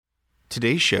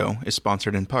Today's show is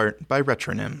sponsored in part by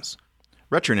Retronyms.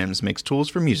 Retronyms makes tools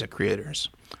for music creators.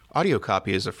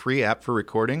 AudioCopy is a free app for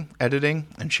recording, editing,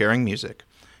 and sharing music.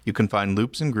 You can find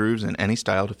loops and grooves in any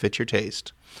style to fit your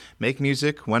taste. Make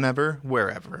music whenever,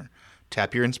 wherever.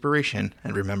 Tap your inspiration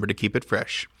and remember to keep it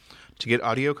fresh. To get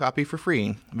AudioCopy for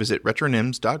free, visit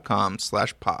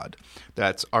retronyms.com/pod.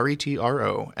 That's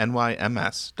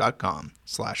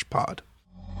retronyms.com/pod.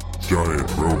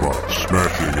 Giant robots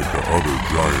smashing into other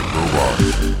giant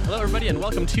robots. Hello, everybody, and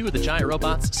welcome to the Giant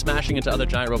Robots Smashing into Other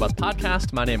Giant Robots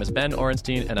podcast. My name is Ben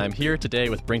Orenstein, and I'm here today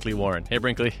with Brinkley Warren. Hey,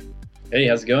 Brinkley. Hey,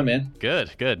 how's it going, man?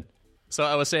 Good, good. So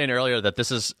I was saying earlier that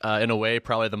this is, in a way,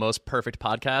 probably the most perfect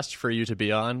podcast for you to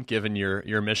be on, given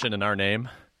your mission and our name.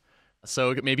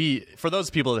 So maybe for those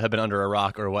people that have been under a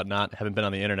rock or whatnot, haven't been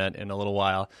on the internet in a little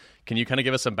while, can you kind of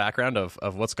give us some background of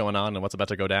what's going on and what's about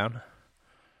to go down?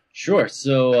 Sure.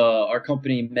 So our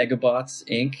company, Megabots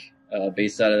Inc.,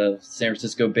 based out of San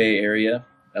Francisco Bay Area,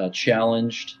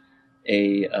 challenged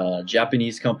a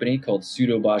Japanese company called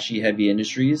Tsudobashi Heavy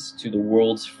Industries to the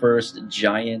world's first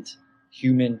giant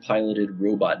human-piloted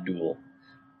robot duel.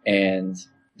 And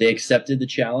they accepted the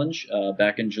challenge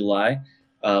back in July,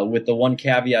 with the one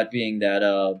caveat being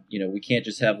that, we can't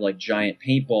just have like giant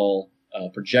paintball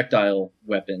projectile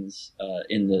weapons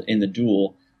in the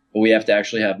duel, but we have to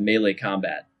actually have melee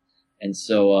combat. And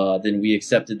so then we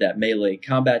accepted that melee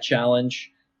combat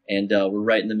challenge, and we're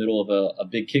right in the middle of a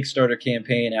big Kickstarter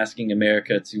campaign asking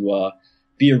America to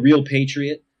be a real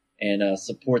patriot and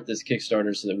support this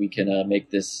Kickstarter so that we can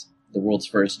make this the world's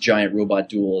first giant robot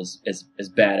duel as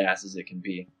badass as it can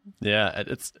be. Yeah,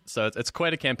 it's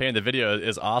quite a campaign. The video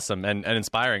is awesome and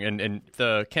inspiring, and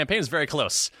the campaign is very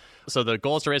close. So the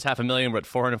goal is to raise $500,000. We're at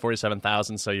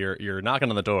 $447,000. So you're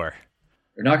knocking on the door.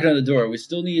 We're knocking on the door. We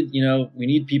still need, we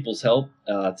need people's help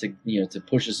to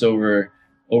push us over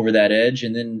that edge,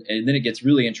 and then it gets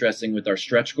really interesting with our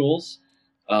stretch goals.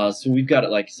 So we've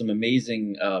got like some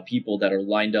amazing people that are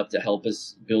lined up to help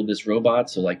us build this robot.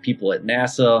 So like people at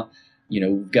NASA,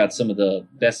 we've got some of the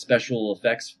best special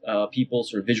effects people,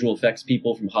 sort of visual effects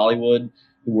people from Hollywood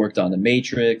who worked on The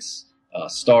Matrix,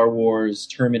 Star Wars,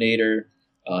 Terminator,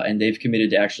 and they've committed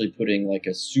to actually putting like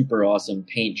a super awesome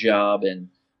paint job and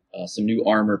some new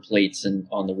armor plates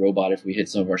on the robot if we hit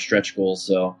some of our stretch goals.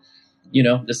 So,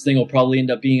 this thing will probably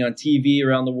end up being on TV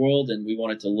around the world, and we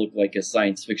want it to look like a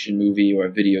science fiction movie or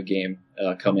a video game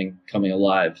coming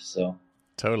alive. So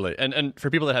totally. And for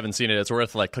people that haven't seen it, it's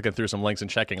worth like clicking through some links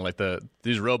and checking. Like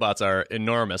these robots are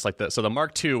enormous. Like the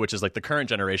Mark II, which is like the current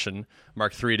generation,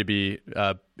 Mark III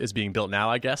is being built now,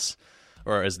 I guess,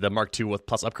 or is the Mark II with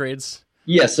plus upgrades?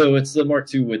 Yeah, so it's the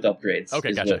Mark II with upgrades.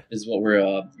 Okay, gotcha. Is what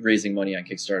we're raising money on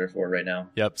Kickstarter for right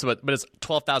now. Yep. So, but it's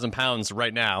 12,000 pounds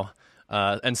right now,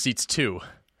 and seats 2,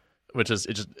 which is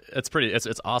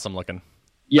it's awesome looking.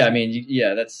 Yeah, I mean,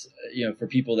 that's for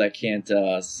people that can't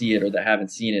see it or that haven't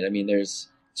seen it. I mean, there's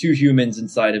 2 humans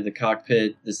inside of the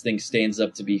cockpit. This thing stands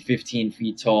up to be 15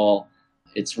 feet tall.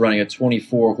 It's running a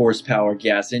 24 horsepower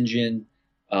gas engine,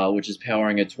 which is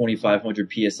powering a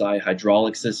 2,500 psi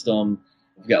hydraulic system.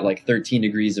 We've got like 13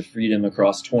 degrees of freedom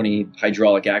across 20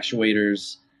 hydraulic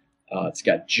actuators. It's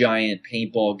got giant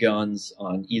paintball guns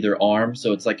on either arm.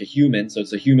 So it's like a human. So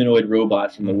it's a humanoid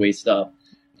robot from the waist up.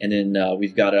 And then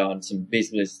we've got it on some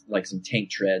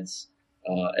tank treads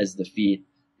as the feet.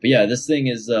 But yeah, this thing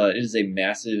is it is a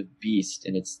massive beast.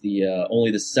 And it's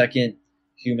only the second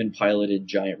human piloted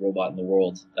giant robot in the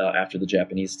world after the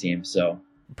Japanese team. So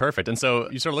perfect. And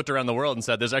so you sort of looked around the world and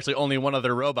said, there's actually only one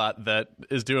other robot that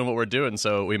is doing what we're doing,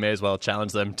 so we may as well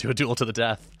challenge them to a duel to the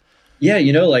death. Yeah,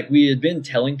 we had been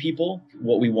telling people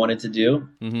what we wanted to do,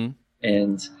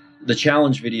 and the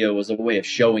challenge video was a way of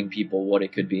showing people what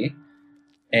it could be,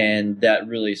 and that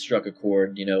really struck a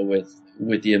chord,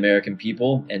 with the American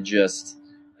people and just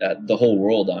the whole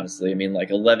world, honestly. I mean,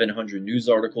 like 1,100 news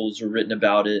articles were written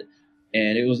about it.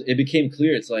 And it became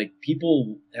clear. It's like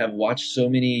people have watched so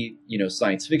many,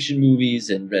 science fiction movies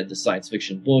and read the science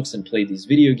fiction books and played these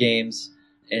video games.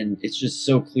 And it's just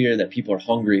so clear that people are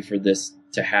hungry for this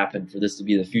to happen, for this to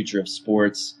be the future of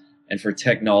sports, and for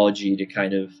technology to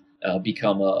kind of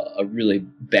become a really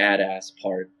badass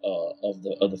part of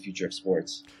the future of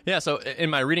sports. Yeah. So in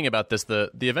my reading about this, the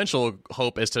eventual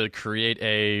hope is to create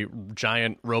a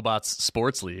giant robots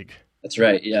sports league. That's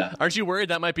right, yeah. Aren't you worried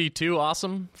that might be too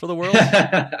awesome for the world?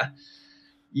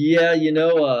 Yeah,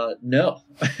 no.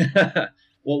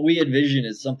 What we envision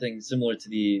is something similar to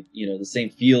the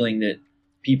same feeling that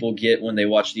people get when they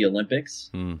watch the Olympics,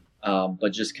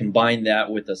 but just combine that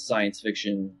with a science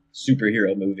fiction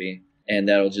superhero movie, and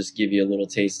that'll just give you a little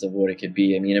taste of what it could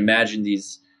be. I mean, imagine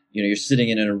these, you're sitting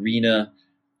in an arena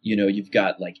You've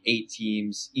got like 8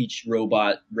 teams, each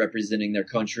robot representing their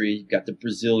country. You've got the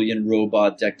Brazilian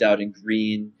robot decked out in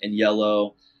green and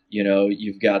yellow.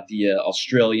 You've got the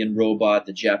Australian robot,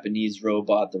 the Japanese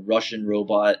robot, the Russian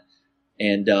robot.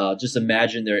 And just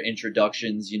imagine their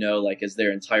introductions, like as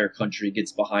their entire country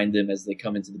gets behind them as they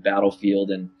come into the battlefield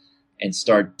and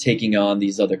start taking on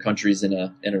these other countries in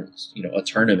a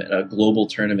tournament, a global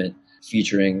tournament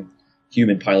featuring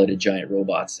human piloted giant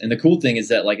robots. And the cool thing is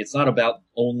that like it's not about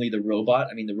only the robot.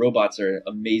 I mean, the robots are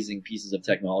amazing pieces of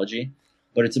technology,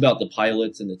 but it's about the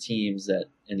pilots and the teams and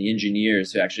the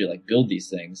engineers who actually like build these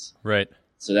things. Right.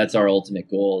 So that's our ultimate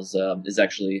goal is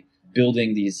actually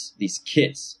building these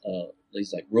kits,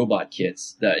 these like robot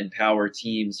kits that empower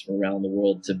teams from around the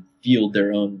world to field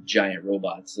their own giant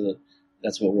robots. So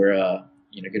that's what we're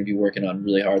going to be working on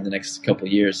really hard the next couple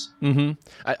of years. Mm-hmm.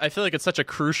 I feel like it's such a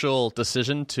crucial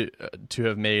decision to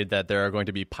have made that there are going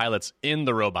to be pilots in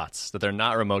the robots, that they're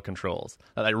not remote controls.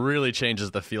 That really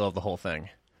changes the feel of the whole thing.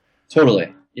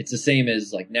 Totally. It's the same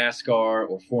as like NASCAR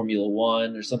or Formula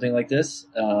One or something like this.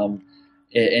 And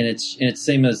it's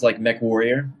same as like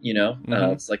MechWarrior,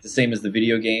 it's like the same as the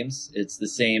video games. It's the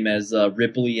same as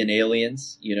Ripley in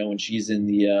Aliens, when she's in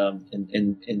the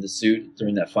in the suit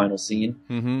during that final scene.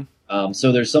 Mm-hmm.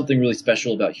 So there's something really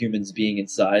special about humans being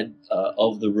inside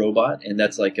of the robot, and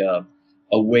that's like a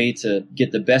way to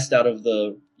get the best out of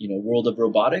the world of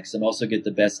robotics and also get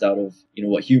the best out of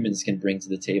what humans can bring to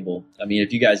the table. I mean,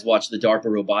 if you guys watch the DARPA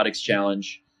Robotics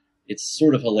Challenge, it's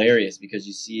sort of hilarious because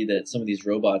you see that some of these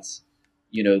robots,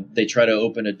 they try to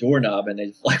open a doorknob and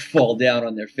they like fall down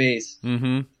on their face,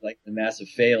 like a massive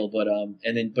fail. But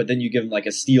then you give them like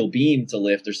a steel beam to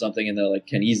lift or something, and they like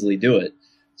can easily do it.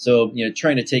 So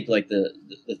trying to take like the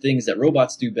things that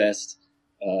robots do best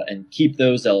and keep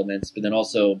those elements, but then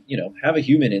also have a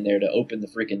human in there to open the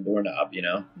freaking doorknob.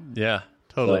 Yeah.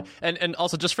 Totally. So, and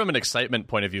also just from an excitement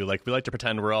point of view, like we like to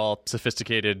pretend we're all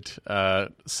sophisticated,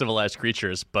 civilized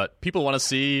creatures, but people want to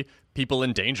see people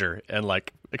in danger and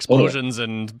like explosions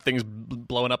and things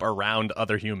blowing up around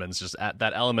other humans. Just at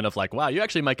that element of like, wow, you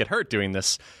actually might get hurt doing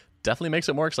this definitely makes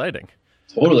it more exciting.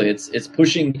 Totally. It's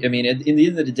pushing. I mean, in the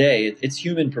end of the day, it's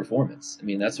human performance. I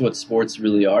mean, that's what sports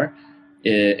really are.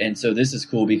 And so this is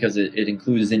cool because it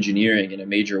includes engineering in a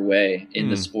major way in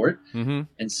the sport. Mm-hmm.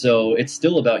 And so it's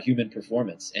still about human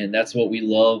performance. And that's what we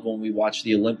love when we watch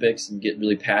the Olympics and get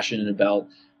really passionate about,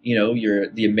 you're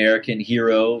the American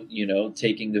hero,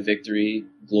 taking the victory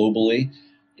globally.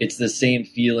 It's the same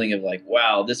feeling of like,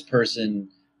 wow, this person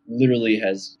literally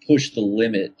has pushed the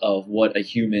limit of what a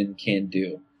human can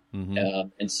do. Mm-hmm.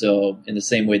 And so in the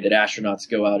same way that astronauts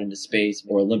go out into space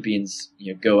or Olympians,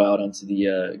 go out onto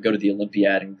go to the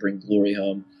Olympiad and bring glory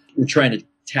home, we're trying to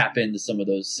tap into some of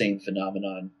those same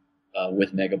phenomenon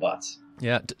with Megabots.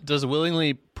 Yeah. Does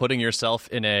willingly putting yourself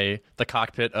in the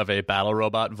cockpit of a battle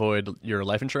robot void your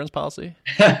life insurance policy?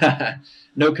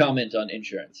 No comment on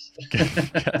insurance.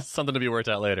 Something to be worked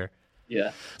out later.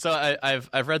 Yeah. So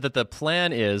I've read that the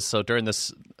plan is, so during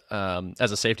this,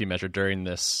 as a safety measure during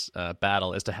this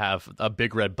battle, is to have a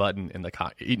big red button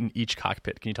in each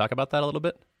cockpit. Can you talk about that a little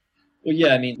bit? Well,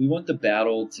 yeah. I mean, we want the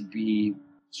battle to be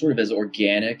sort of as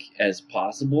organic as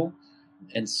possible.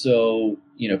 And so,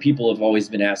 people have always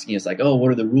been asking us like, oh,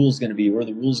 what are the rules going to be? What are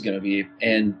the rules going to be?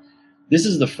 And this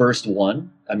is the first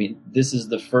one. I mean, this is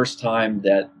the first time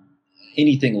that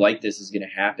anything like this is going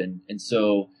to happen. And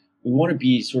so we want to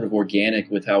be sort of organic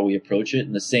with how we approach it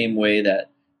in the same way that,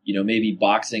 maybe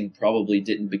boxing probably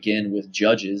didn't begin with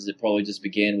judges. It probably just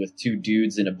began with 2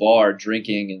 dudes in a bar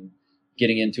drinking and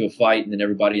getting into a fight, and then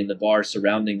everybody in the bar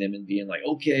surrounding them and being like,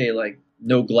 okay, like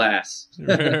no glass.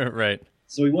 Right.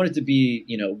 So we want it to be,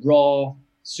 raw,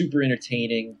 super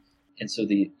entertaining. And so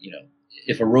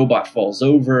if a robot falls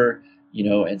over,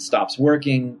 and stops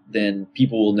working, then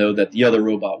people will know that the other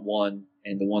robot won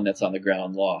and the one that's on the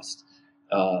ground lost.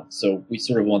 So we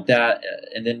sort of want that.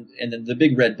 And then the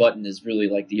big red button is really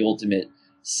like the ultimate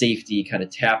safety kind of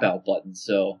tap out button.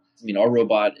 So, our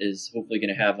robot is hopefully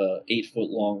going to have a 8-foot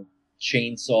long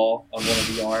chainsaw on one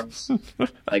of the arms.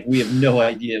 Like we have no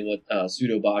idea what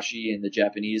Sudobashi and the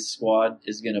Japanese squad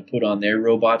is going to put on their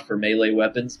robot for melee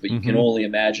weapons, but you can only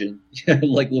imagine,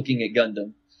 like looking at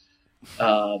Gundam,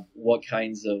 what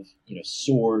kinds of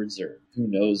swords or who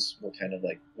knows what kind of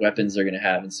like weapons they're going to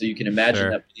have. And so you can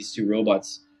imagine that these 2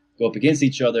 robots go up against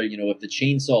each other. If the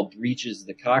chainsaw breaches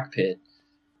the cockpit,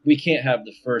 we can't have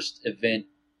the first event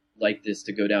like this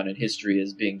to go down in history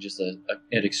as being just an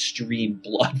extreme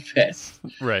bloodfest.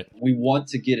 Right. We want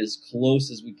to get as close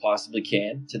as we possibly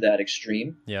can to that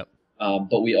extreme. Yep.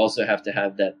 But we also have to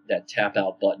have that tap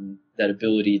out button, that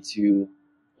ability to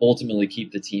ultimately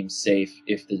keep the team safe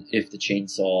if the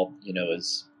chainsaw,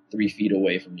 is 3 feet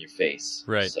away from your face.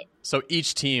 Right. So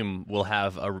each team will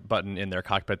have a button in their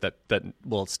cockpit that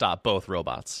will stop both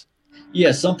robots.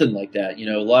 Yeah, something like that.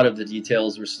 A lot of the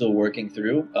details we're still working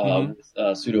through with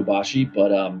Sudobashi,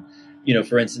 but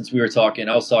for instance,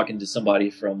 I was talking to somebody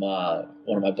from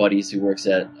one of my buddies who works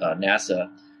at NASA,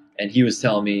 and he was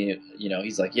telling me,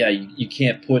 he's like, yeah, you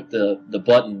can't put the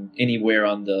button anywhere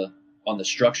on the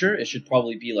structure. It should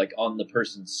probably be like on the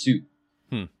person's suit.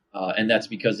 And that's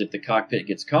because if the cockpit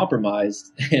gets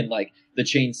compromised and like the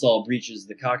chainsaw breaches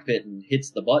the cockpit and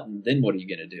hits the button, then what are you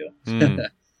going to do?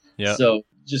 Yeah. So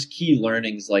just key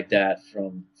learnings like that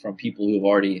from people who have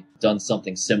already done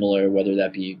something similar, whether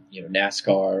that be,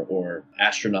 NASCAR or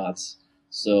astronauts.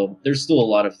 So there's still a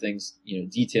lot of things,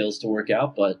 details to work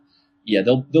out, but yeah,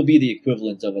 they'll be the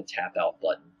equivalent of a tap out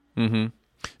button. Mm-hmm.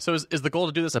 So is the goal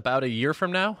to do this about a year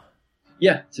from now?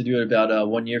 Yeah, to do it about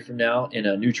 1 year from now in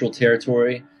a neutral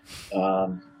territory.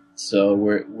 So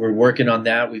we're working on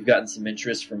that. We've gotten some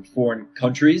interest from foreign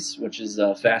countries, which is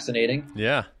fascinating.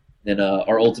 Yeah. And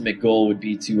our ultimate goal would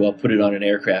be to put it on an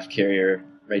aircraft carrier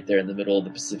right there in the middle of the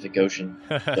Pacific Ocean.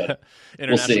 But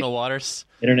International waters?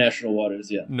 International waters,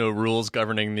 yeah. No rules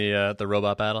governing the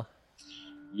robot battle?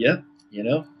 Yeah,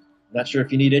 not sure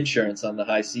if you need insurance on the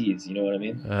high seas. You know what I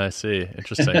mean? I see.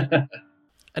 Interesting.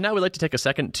 And now we'd like to take a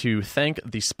second to thank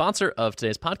the sponsor of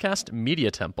today's podcast, Media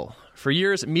Temple. For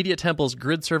years, Media Temple's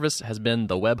grid service has been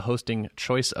the web hosting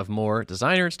choice of more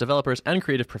designers, developers, and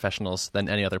creative professionals than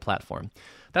any other platform.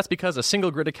 That's because a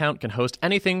single grid account can host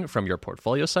anything from your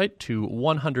portfolio site to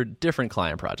 100 different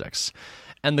client projects.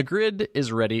 And the grid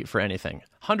is ready for anything.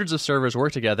 Hundreds of servers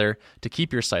work together to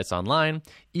keep your sites online,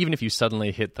 even if you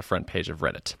suddenly hit the front page of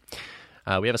Reddit.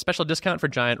 We have a special discount for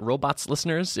Giant Robots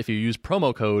listeners. If you use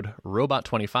promo code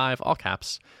ROBOT25, all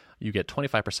caps, you get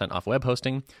 25% off web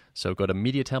hosting. So go to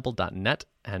MediaTemple.net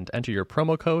and enter your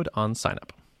promo code on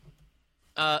signup.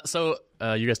 So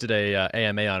you guys did a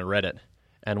AMA on Reddit,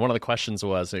 and one of the questions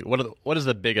was, what's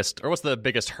the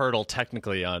biggest hurdle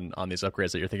technically on these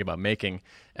upgrades that you're thinking about making?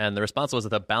 And the response was that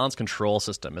the balance control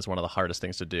system is one of the hardest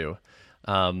things to do.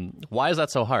 Why is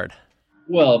that so hard?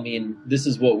 Well, I mean, this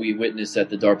is what we witnessed at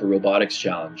the DARPA Robotics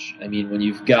Challenge. I mean, when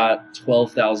you've got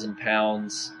 12,000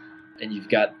 pounds and you've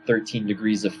got 13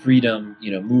 degrees of freedom,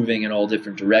 moving in all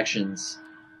different directions,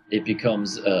 it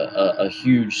becomes a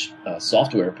huge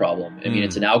software problem. I mean,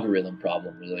 it's an algorithm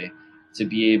problem, really, to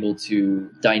be able to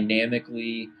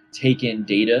dynamically take in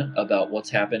data about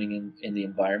what's happening in the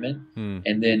environment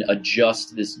and then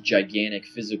adjust this gigantic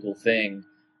physical thing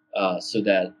so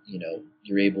that,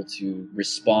 you're able to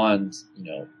respond,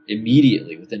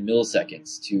 immediately within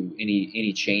milliseconds to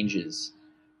any changes.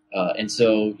 And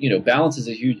so, balance is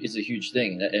a huge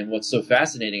thing. And what's so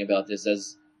fascinating about this,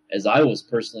 as I was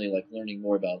personally like learning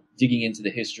more about digging into the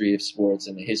history of sports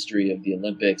and the history of the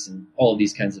Olympics and all of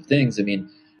these kinds of things, I mean,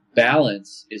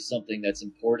 balance is something that's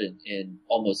important in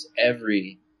almost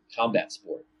every combat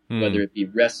sport, whether it be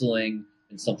wrestling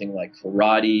and something like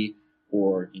karate,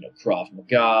 or, Krav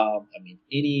Maga. I mean,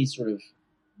 any sort of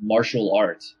martial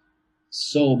art,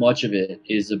 so much of it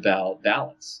is about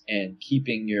balance and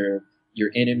keeping your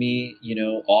enemy,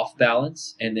 off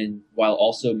balance, and then while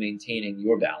also maintaining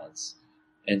your balance.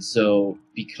 And so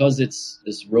because it's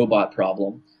this robot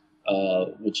problem,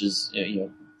 which is,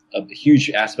 a huge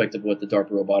aspect of what the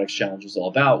DARPA Robotics Challenge was all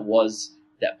about, was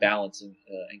that balance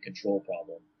and control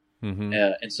problem. Mm-hmm.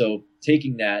 And so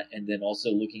taking that and then also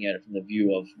looking at it from the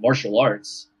view of martial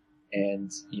arts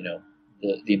and,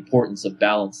 the importance of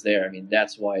balance there. I mean,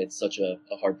 that's why it's such a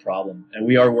hard problem. And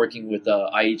we are working with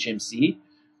IHMC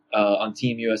on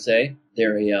Team USA.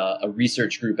 They're a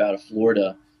research group out of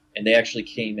Florida, and they actually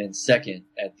came in second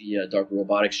at the DARPA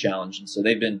Robotics Challenge. And so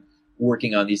they've been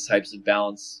working on these types of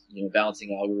balancing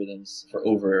algorithms for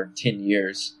over 10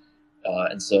 years.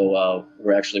 And so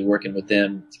we're actually working with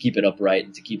them to keep it upright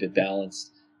and to keep it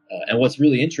balanced. And what's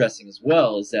really interesting as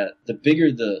well is that the bigger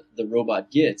the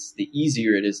robot gets, the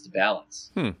easier it is to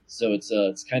balance. So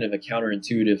it's kind of a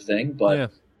counterintuitive thing,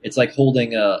 but it's like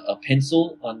holding a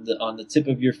pencil on the tip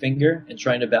of your finger and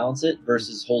trying to balance it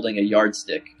versus holding a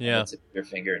yardstick on the tip of your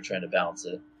finger and trying to balance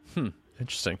it.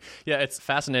 Interesting. Yeah, it's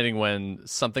fascinating when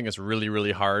something is really,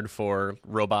 really hard for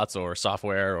robots or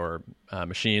software or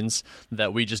machines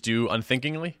that we just do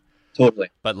unthinkingly. Totally.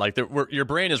 But like your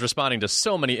brain is responding to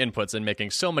so many inputs and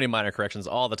making so many minor corrections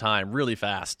all the time really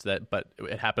fast but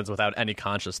it happens without any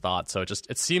conscious thought. So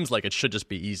it seems like it should just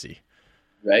be easy.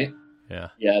 Right? Yeah.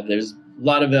 Yeah, there's a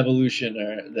lot of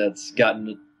evolution that's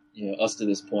gotten us to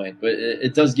this point, but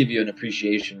it does give you an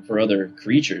appreciation for other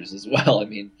creatures as well. I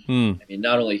mean,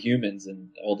 not only humans and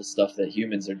all the stuff that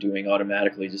humans are doing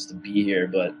automatically just to be here,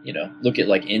 but look at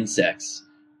like insects.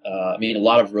 I mean, a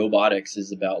lot of robotics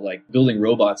is about like building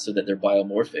robots so that they're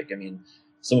biomorphic. I mean,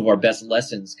 some of our best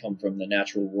lessons come from the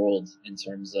natural world in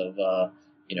terms of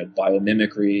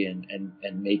biomimicry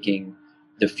and making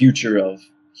the future of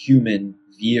human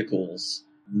vehicles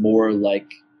more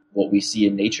like what we see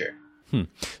in nature.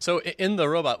 So in the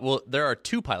robot, there are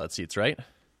 2 pilot seats, right?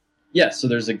 Yeah. So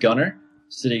there's a gunner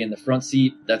sitting in the front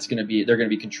seat. They're going to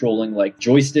be controlling like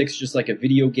joysticks, just like a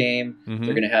video game. Mm-hmm.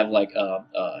 They're going to have like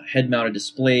head-mounted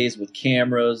displays with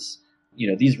cameras.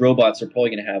 These robots are probably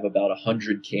going to have about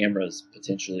 100 cameras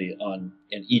potentially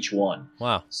in each one.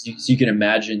 Wow. So you can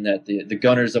imagine that the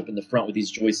gunner's up in the front with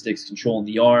these joysticks controlling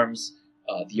the arms,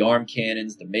 the arm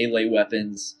cannons, the melee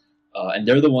weapons. And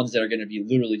they're the ones that are going to be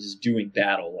literally just doing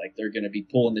battle. Like they're going to be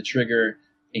pulling the trigger,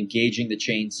 engaging the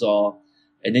chainsaw.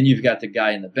 And then you've got the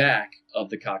guy in the back of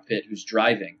the cockpit who's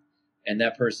driving. And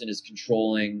that person is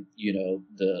controlling,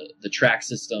 the track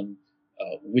system.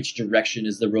 Which direction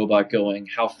is the robot going?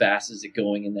 How fast is it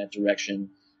going in that direction?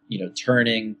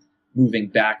 Turning, moving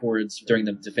backwards during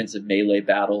the defensive melee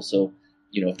battle. So,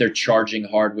 if they're charging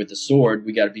hard with the sword,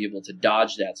 we got to be able to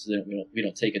dodge that so that we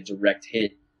don't take a direct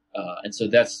hit. And so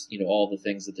that's, all the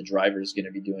things that the driver is going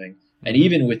to be doing. And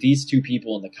even with these 2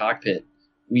 people in the cockpit,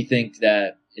 we think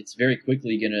that it's very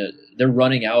quickly they're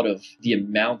running out of the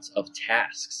amount of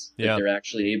tasks that they're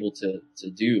actually able to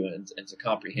do and to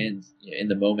comprehend in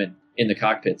the moment in the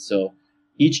cockpit. So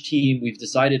each team, we've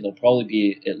decided there'll probably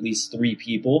be at least 3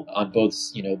 people on both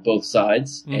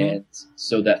sides. Mm-hmm. And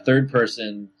so that third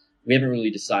person, we haven't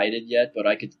really decided yet, but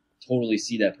I could totally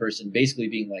see that person basically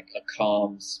being like a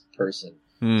comms person.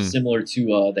 Similar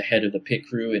to the head of the pit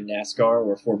crew in NASCAR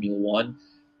or Formula One.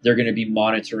 They're going to be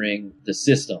monitoring the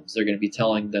systems. They're going to be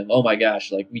telling them, oh my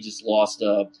gosh, like we just lost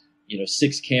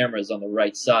 6 cameras on the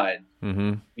right side.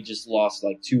 Mm-hmm. We just lost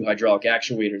like 2 hydraulic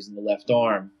actuators in the left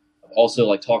arm. Also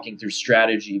like talking through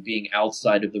strategy, being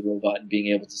outside of the robot and being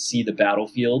able to see the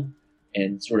battlefield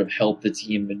and sort of help the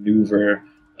team maneuver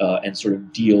and sort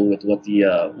of deal with what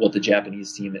the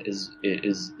Japanese team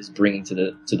is bringing to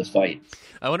the fight.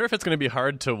 I wonder if it's going to be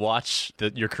hard to watch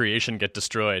your creation get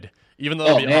destroyed, even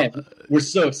though. We're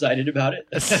so excited about it.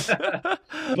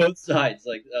 Both sides,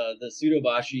 like the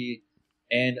Sudobashi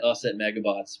and us at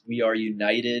Megabots, we are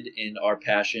united in our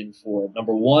passion for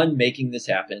number one, making this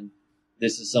happen.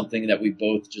 This is something that we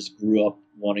both just grew up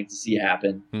wanting to see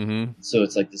happen. Mm-hmm. So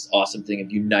it's like this awesome thing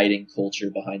of uniting culture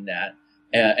behind that.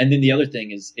 And then the other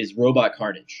thing is robot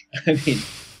carnage. I mean,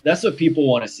 that's what people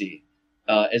want to see.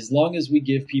 As long as we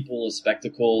give people a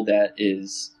spectacle that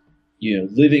is,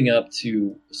 living up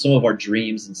to some of our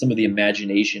dreams and some of the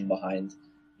imagination behind,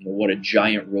 what a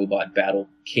giant robot battle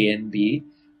can be,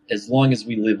 as long as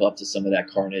we live up to some of that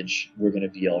carnage, we're going to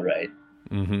be all right.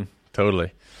 Mm-hmm.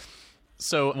 Totally.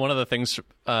 So one of the things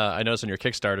I noticed on your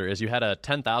Kickstarter is you had a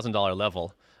 $10,000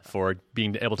 level for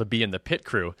being able to be in the pit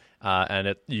crew,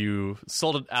 and you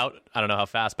sold it out. I don't know how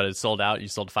fast, but it sold out. You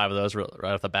sold 5 of those right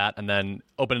off the bat, and then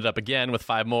opened it up again with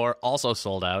 5 more, also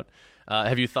sold out.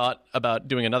 Have you thought about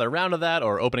doing another round of that,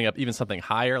 or opening up even something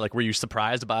higher? Like, were you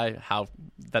surprised by how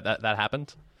that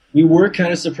happened? We were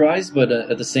kind of surprised, but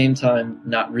at the same time,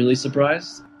 not really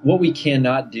surprised. What we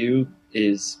cannot do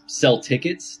is sell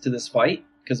tickets to this fight,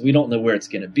 because we don't know where it's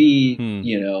going to be.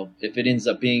 If it ends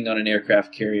up being on an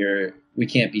aircraft carrier, we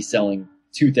can't be selling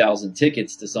 2,000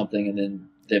 tickets to something and then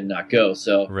them not go.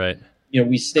 So, right.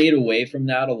 We stayed away from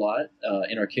that a lot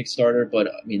in our Kickstarter. But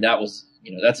I mean, that was,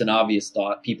 that's an obvious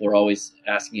thought. People are always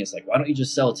asking us, like, why don't you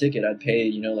just sell a ticket? I'd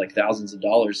pay, like thousands of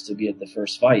dollars to be at the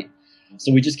first fight.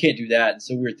 So we just can't do that. And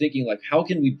so we were thinking, like, how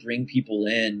can we bring people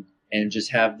in and just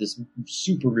have this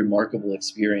super remarkable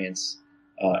experience?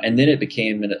 And then it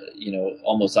became,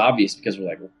 almost obvious, because we're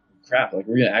like, well, crap, like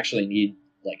we're going to actually need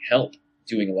like help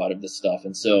doing a lot of this stuff.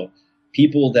 And so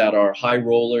people that are high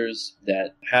rollers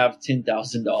that have $10,000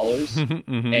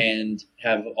 mm-hmm. and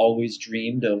have always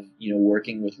dreamed of,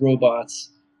 working with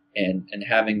robots and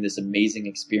having this amazing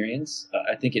experience,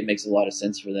 I think it makes a lot of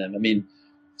sense for them. I mean,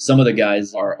 some of the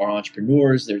guys are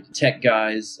entrepreneurs, they're tech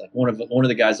guys. Like one of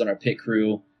the guys on our pit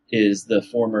crew is the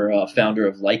former founder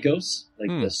of Lycos,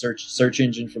 the search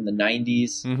engine from the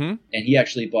 90s. Mm-hmm. And he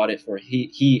actually bought it for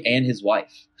he and his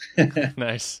wife.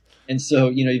 Nice. And so,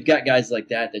 you've got guys like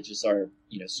that just are,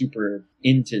 super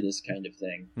into this kind of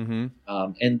thing.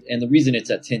 Mm-hmm. And the reason it's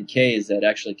at $10K is that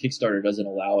actually Kickstarter doesn't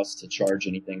allow us to charge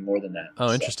anything more than that.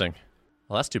 Oh, interesting.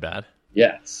 Well, that's too bad.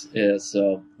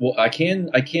 So, well, I can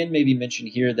maybe mention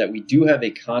here that we do have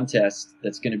a contest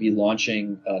that's going to be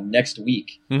launching next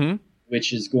week,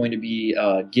 which is going to be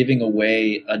giving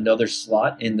away another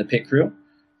slot in the pit crew.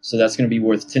 So that's going to be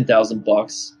worth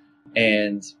 $10,000,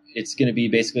 and it's going to be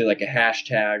basically like a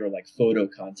hashtag or like photo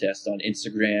contest on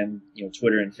Instagram,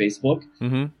 Twitter, and Facebook.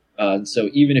 So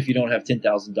even if you don't have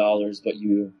 $10,000, but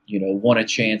you want a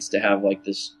chance to have like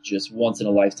this just once in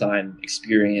a lifetime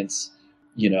experience,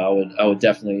 I would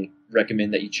definitely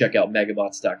recommend that you check out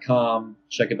megabots.com,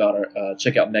 check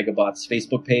out Megabots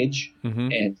Facebook page,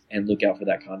 and look out for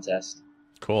that contest.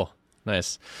 Cool.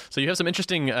 Nice. So you have some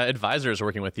interesting advisors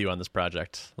working with you on this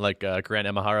project, like Grant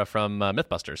Imahara from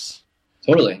Mythbusters.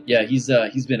 Totally. Yeah, he's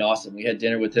been awesome. We had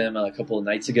dinner with him a couple of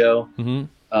nights ago,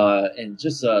 and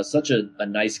just such a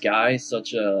nice guy,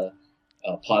 such a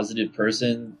positive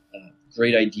person,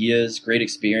 great ideas, great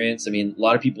experience. I mean, a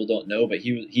lot of people don't know, but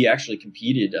he actually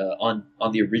competed on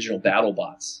the original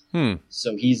BattleBots.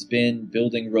 So he's been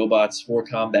building robots for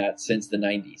combat since the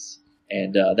 90s.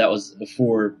 And that was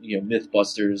before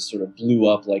Mythbusters sort of blew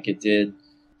up like it did,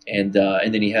 and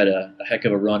then he had a heck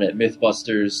of a run at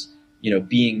Mythbusters.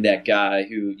 Being that guy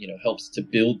who helps to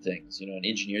build things, and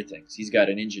engineer things. He's got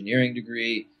an engineering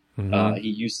degree. He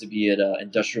used to be at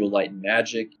Industrial Light and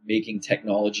Magic, making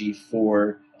technology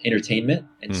for entertainment,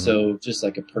 and so just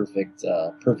like a perfect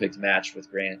match with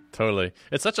Grant. Totally.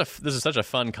 This is such a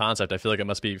fun concept. I feel like it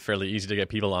must be fairly easy to get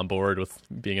people on board with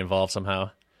being involved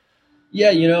somehow. Yeah,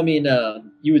 you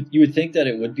would think that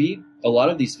it would be. A lot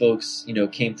of these folks,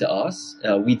 came to us.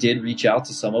 We did reach out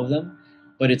to some of them,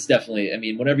 but it's definitely,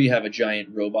 whenever you have a giant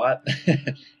robot,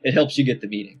 it helps you get the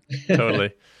meeting.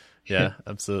 Totally. Yeah,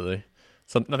 absolutely.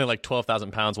 So nothing like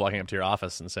 12,000 pounds walking up to your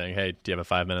office and saying, "Hey, do you have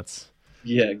 5 minutes?"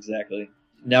 Yeah, exactly.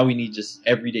 Now we need just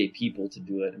everyday people to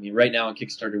do it. Right now on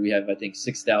Kickstarter, we have, I think,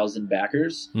 6,000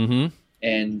 backers.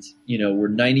 And, we're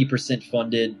 90%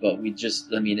 funded, but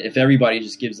if everybody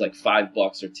just gives like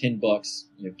 $5 or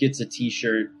 $10, gets a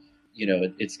t-shirt,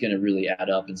 it's going to really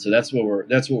add up. And so that's what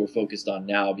we're focused on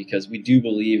now, because we do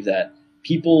believe that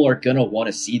people are going to want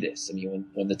to see this.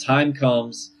 When the time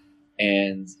comes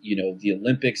and, the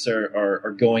Olympics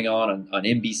are going on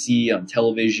NBC, on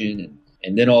television,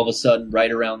 and then all of a sudden,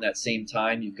 right around that same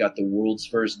time, you've got the world's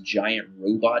first giant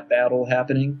robot battle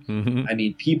happening.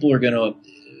 People are going to,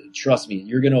 trust me,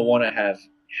 you're going to want to have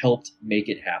helped make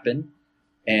it happen.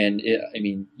 And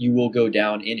you will go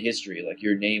down in history. Like,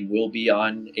 your name will be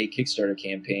on a Kickstarter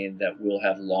campaign that will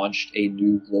have launched a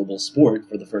new global sport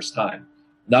for the first time.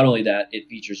 Not only that, it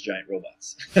features giant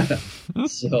robots.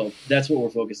 So that's what we're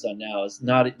focused on now, is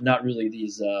not really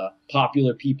these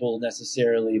popular people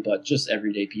necessarily, but just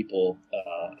everyday people,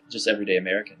 just everyday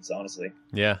Americans, honestly.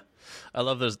 Yeah. I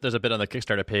love there's a bit on the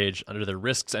Kickstarter page under the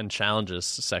risks and challenges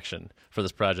section for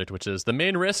this project, which is: the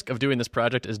main risk of doing this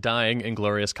project is dying in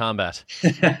glorious combat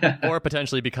or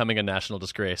potentially becoming a national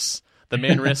disgrace. The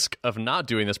main risk of not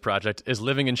doing this project is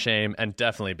living in shame and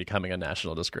definitely becoming a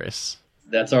national disgrace.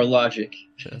 That's our logic.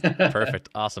 Perfect.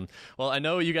 Awesome. Well, I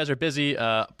know you guys are busy,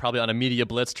 probably on a media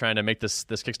blitz trying to make this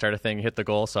Kickstarter thing hit the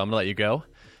goal, so I'm going to let you go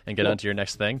and get on to your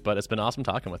next thing. But it's been awesome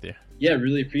talking with you. Yeah,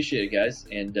 really appreciate it, guys.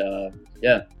 And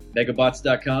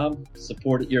megabots.com,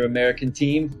 support your American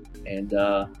team, and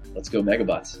let's go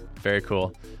Megabots. Very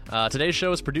cool. Today's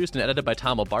show is produced and edited by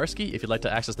Tom Obarski. If you'd like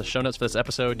to access the show notes for this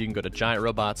episode, you can go to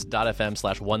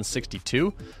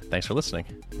giantrobots.fm/162. Thanks for listening.